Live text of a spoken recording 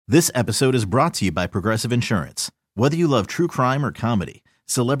This episode is brought to you by Progressive Insurance. Whether you love true crime or comedy,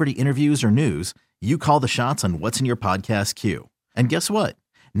 celebrity interviews or news, you call the shots on what's in your podcast queue. And guess what?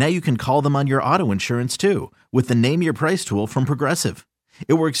 Now you can call them on your auto insurance too with the Name Your Price tool from Progressive.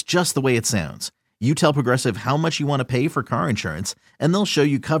 It works just the way it sounds. You tell Progressive how much you want to pay for car insurance, and they'll show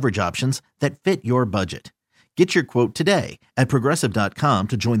you coverage options that fit your budget. Get your quote today at Progressive.com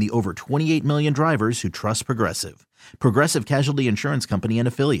to join the over 28 million drivers who trust Progressive. Progressive Casualty Insurance Company and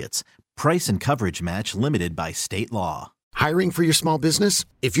Affiliates. Price and coverage match limited by state law. Hiring for your small business?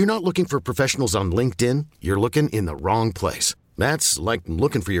 If you're not looking for professionals on LinkedIn, you're looking in the wrong place. That's like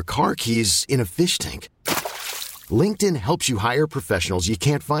looking for your car keys in a fish tank. LinkedIn helps you hire professionals you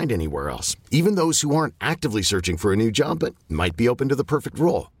can't find anywhere else, even those who aren't actively searching for a new job but might be open to the perfect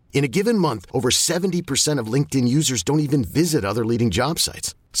role. In a given month, over 70% of LinkedIn users don't even visit other leading job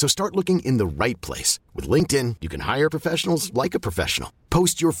sites. So start looking in the right place. With LinkedIn, you can hire professionals like a professional.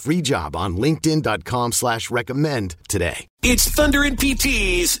 Post your free job on linkedin.com/recommend today. It's Thunder and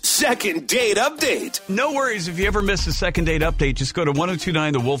PT's second date update. No worries. If you ever miss a second date update, just go to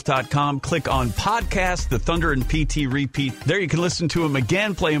 1029thewolf.com, click on podcast, the Thunder and PT repeat. There you can listen to them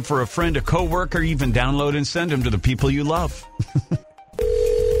again, play them for a friend, a coworker, even download and send them to the people you love.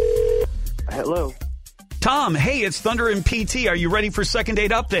 Hello. Tom, hey, it's Thunder and PT. Are you ready for second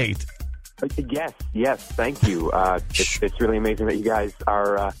date update? Yes, thank you. It's really amazing that you guys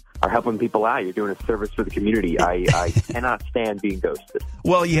are helping people out. You're doing a service for the community. I cannot stand being ghosted.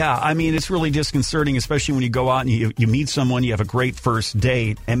 Well, yeah, I mean, it's really disconcerting, especially when you go out and you meet someone, you have a great first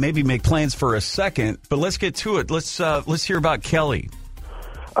date, and maybe make plans for a second. But let's get to it. Let's hear about Kelly.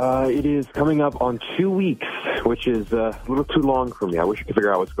 It is coming up on 2 weeks, which is a little too long for me. I wish I could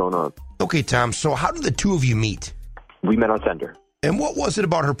figure out what's going on. Okay, Tom, so how did the two of you meet? We met on Tinder. And what was it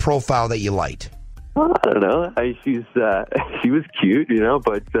about her profile that you liked? I don't know. She was cute,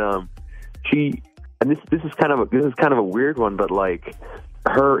 but she, and this is kind of a weird one, but like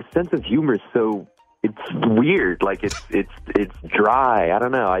her sense of humor is so, it's weird. Like it's dry. I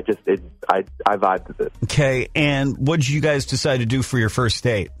don't know. I vibed with it. Okay, and what did you guys decide to do for your first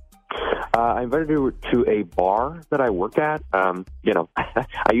date? I invited her to a bar that I work at. I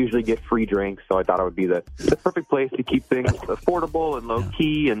usually get free drinks, so I thought it would be the perfect place to keep things affordable and low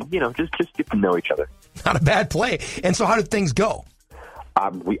key, and just get to know each other. Not a bad play. And so, how did things go? I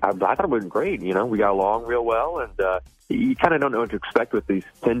thought it went great. We got along real well, and you kind of don't know what to expect with these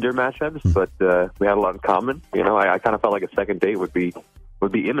Tinder matchups, but we had a lot in common. I kind of felt like a second date would be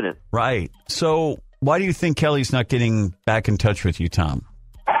imminent. Right. So, why do you think Kelly's not getting back in touch with you, Tom?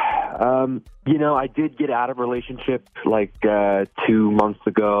 I did get out of a relationship like 2 months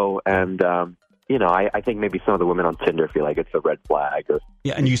ago, and I think maybe some of the women on Tinder feel like it's a red flag or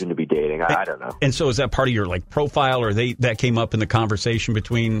reason to be dating. I don't know. And so, is that part of your profile, or that came up in the conversation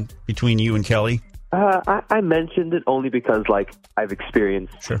between you and Kelly? I mentioned it only because I've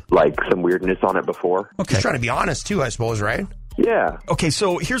experienced some weirdness on it before. Okay, just trying to be honest too, I suppose, right? Yeah. Okay,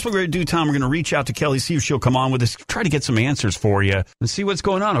 so here's what we're going to do, Tom. We're going to reach out to Kelly, see if she'll come on with us, try to get some answers for you, and see what's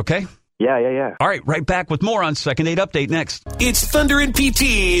going on, okay? Yeah. All right, right back with more on Second Date Update next. It's Thunder and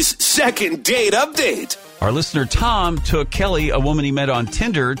PT's second date update. Our listener, Tom, took Kelly, a woman he met on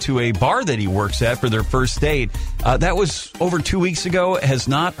Tinder, to a bar that he works at for their first date. That was over 2 weeks ago. Has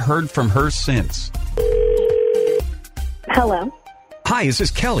not heard from her since. Hello. Hi, is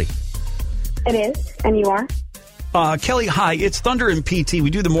this Kelly? It is, and you are? Kelly, hi. It's Thunder and PT. We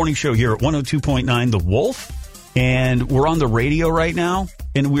do the morning show here at 102.9 The Wolf, and we're on the radio right now,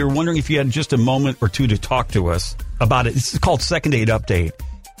 and we were wondering if you had just a moment or two to talk to us about it. This is called Second Date Update,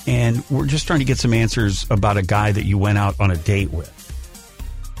 and we're just trying to get some answers about a guy that you went out on a date with.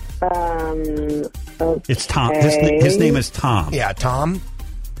 Okay. It's Tom. His name is Tom. Yeah, Tom.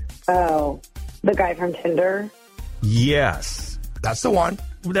 Oh, the guy from Tinder? Yes. That's the one.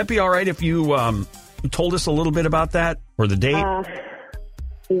 Would that be all right if you told us a little bit about that or the date? I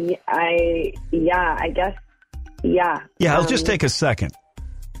guess. Yeah. Yeah, it'll just take a second.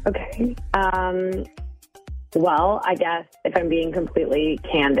 Okay. Well, I guess if I'm being completely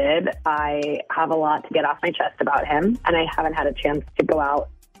candid, I have a lot to get off my chest about him, and I haven't had a chance to go out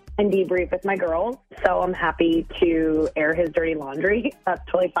and debrief with my girls, so I'm happy to air his dirty laundry. That's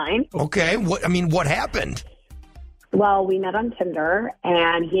totally fine. Okay. What happened? Well, we met on Tinder,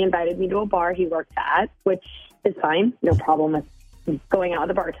 and he invited me to a bar he worked at, which is fine. No problem with going out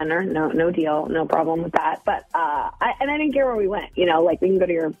with a bartender. No deal. No problem with that. But I didn't care where we went. We can go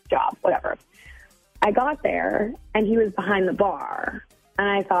to your job, whatever. I got there, and he was behind the bar, and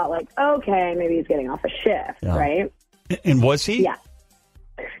I thought, okay, maybe he's getting off a shift, right? And was he? Yeah.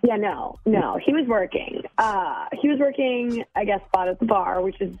 Yeah, no. He was working. I guess, spot at the bar,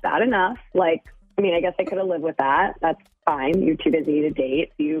 which is bad enough. Like, I mean, I guess I could have lived with that. That's fine. You're too busy to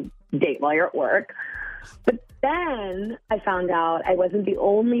date. You date while you're at work. But then I found out I wasn't the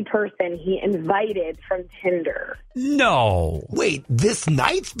only person he invited from Tinder. No. Wait, this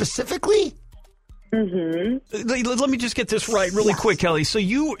night specifically? Mm-hmm. Let me just get this right really quick, Kelly. So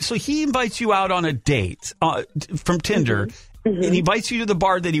he invites you out on a date from Tinder, and he invites you to the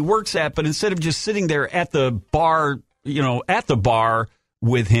bar that he works at, but instead of just sitting there at the bar,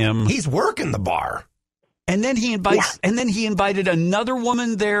 with him, he's working the bar. And then he invited another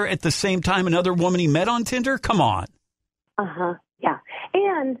woman there at the same time, another woman he met on Tinder? Come on. Uh-huh. Yeah.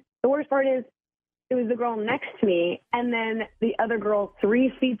 And the worst part is it was the girl next to me and then the other girl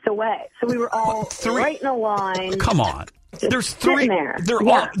 3 feet away. So we were all right in a line. Come on. There's three there.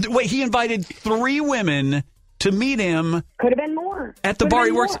 Wait, he invited 3 women to meet him. Could have been more. At the bar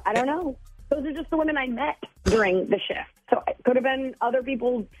he works. I don't know. Those are just the women I met during the shift. So it could have been other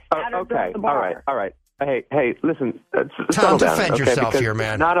people scattered throughout the bar. All right. Hey, listen. Tom, defend yourself here,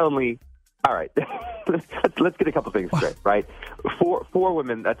 man. Not only, all right. let's get a couple things straight, right? Four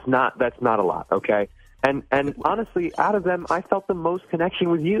women. That's not a lot, okay? And honestly, out of them, I felt the most connection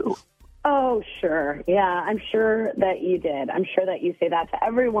with you. Oh, sure. Yeah, I'm sure that you did. I'm sure that you say that to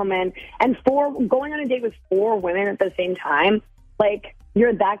every woman. And going on a date with 4 women at the same time, like,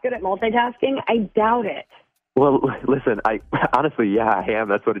 you're that good at multitasking? I doubt it. Well, listen, I am.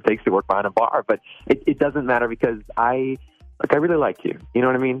 That's what it takes to work behind a bar. But it doesn't matter because I really like you. You know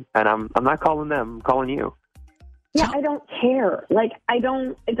what I mean? And I'm not calling them. I'm calling you. Yeah, I don't care. Like,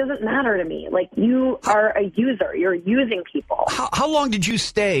 it doesn't matter to me. Like, you are a user. You're using people. How long did you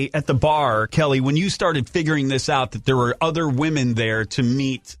stay at the bar, Kelly, when you started figuring this out, that there were other women there to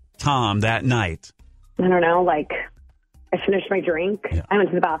meet Tom that night? I don't know. Like, I finished my drink. Yeah. I went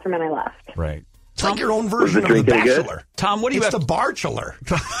to the bathroom and I left. Right. It's like your own version of The Bachelor. Tom, what do you have? It's the Barchler.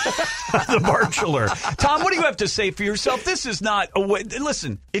 The Barchler. Tom, what do you have to say for yourself? This is not a way.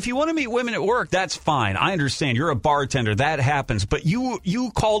 Listen, if you want to meet women at work, that's fine. I understand. You're a bartender. That happens. But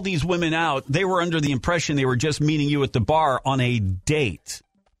you called these women out. They were under the impression they were just meeting you at the bar on a date,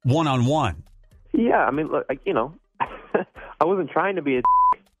 one-on-one. Yeah, I mean, look, I wasn't trying to be a.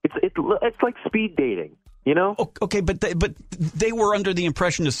 It's like speed dating. You know? Okay, but they were under the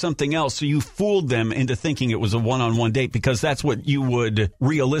impression of something else, so you fooled them into thinking it was a one-on-one date because that's what you would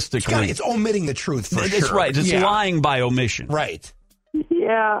realistically... It's omitting the truth for sure. It's right. It's lying by omission. Right.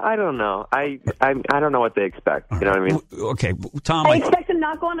 Yeah, I don't know. I don't know what they expect. You know what I mean? Okay, Tom. I expect to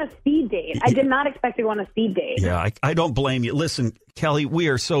not go on a speed date. I did not expect to go on a speed date. Yeah, I don't blame you. Listen, Kelly, we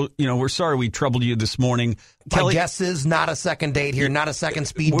are we're sorry we troubled you this morning. Kelly, my guess is not a second date here, not a second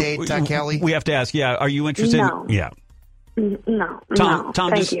speed date, Kelly. We have to ask, are you interested? No. Yeah. No. Tom,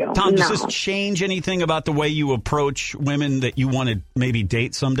 thank you. Tom, does this change anything about the way you approach women that you want to maybe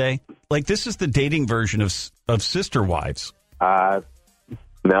date someday? Like, this is the dating version of Sister Wives.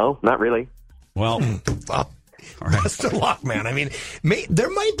 No, not really. Well, all right. Best of luck, man. I mean, there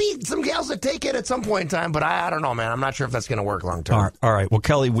might be some gals that take it at some point in time, but I don't know, man. I'm not sure if that's going to work long term. All right. Well,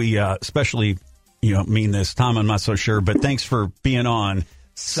 Kelly, we especially mean this. Tom, I'm not so sure, but thanks for being on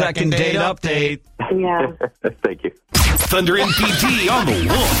Second Date Update. Yeah. Thank you. Thunder and PT on The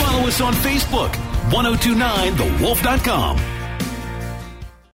Wolf. Follow us on Facebook, 1029thewolf.com.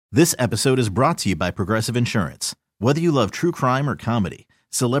 This episode is brought to you by Progressive Insurance. Whether you love true crime or comedy,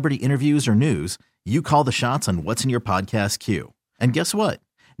 celebrity interviews or news, you call the shots on what's in your podcast queue. And guess what?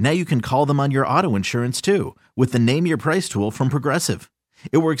 Now you can call them on your auto insurance too with the Name Your Price tool from Progressive.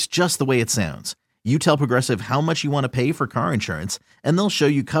 It works just the way it sounds. You tell Progressive how much you want to pay for car insurance, and they'll show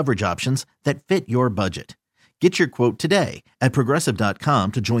you coverage options that fit your budget. Get your quote today at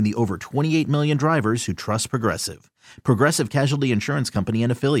Progressive.com to join the over 28 million drivers who trust Progressive. Progressive Casualty Insurance Company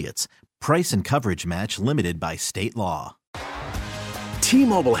and Affiliates. Price and coverage match limited by state law.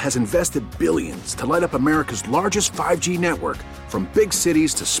 T-Mobile has invested billions to light up America's largest 5G network, from big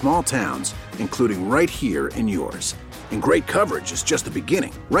cities to small towns, including right here in yours. And great coverage is just the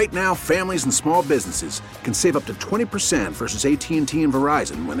beginning. Right now, families and small businesses can save up to 20% versus AT&T and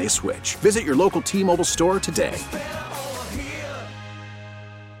Verizon when they switch. Visit your local T-Mobile store today.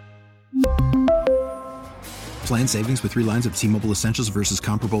 Plan savings with 3 lines of T-Mobile Essentials versus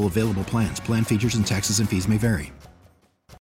comparable available plans. Plan features and taxes and fees may vary.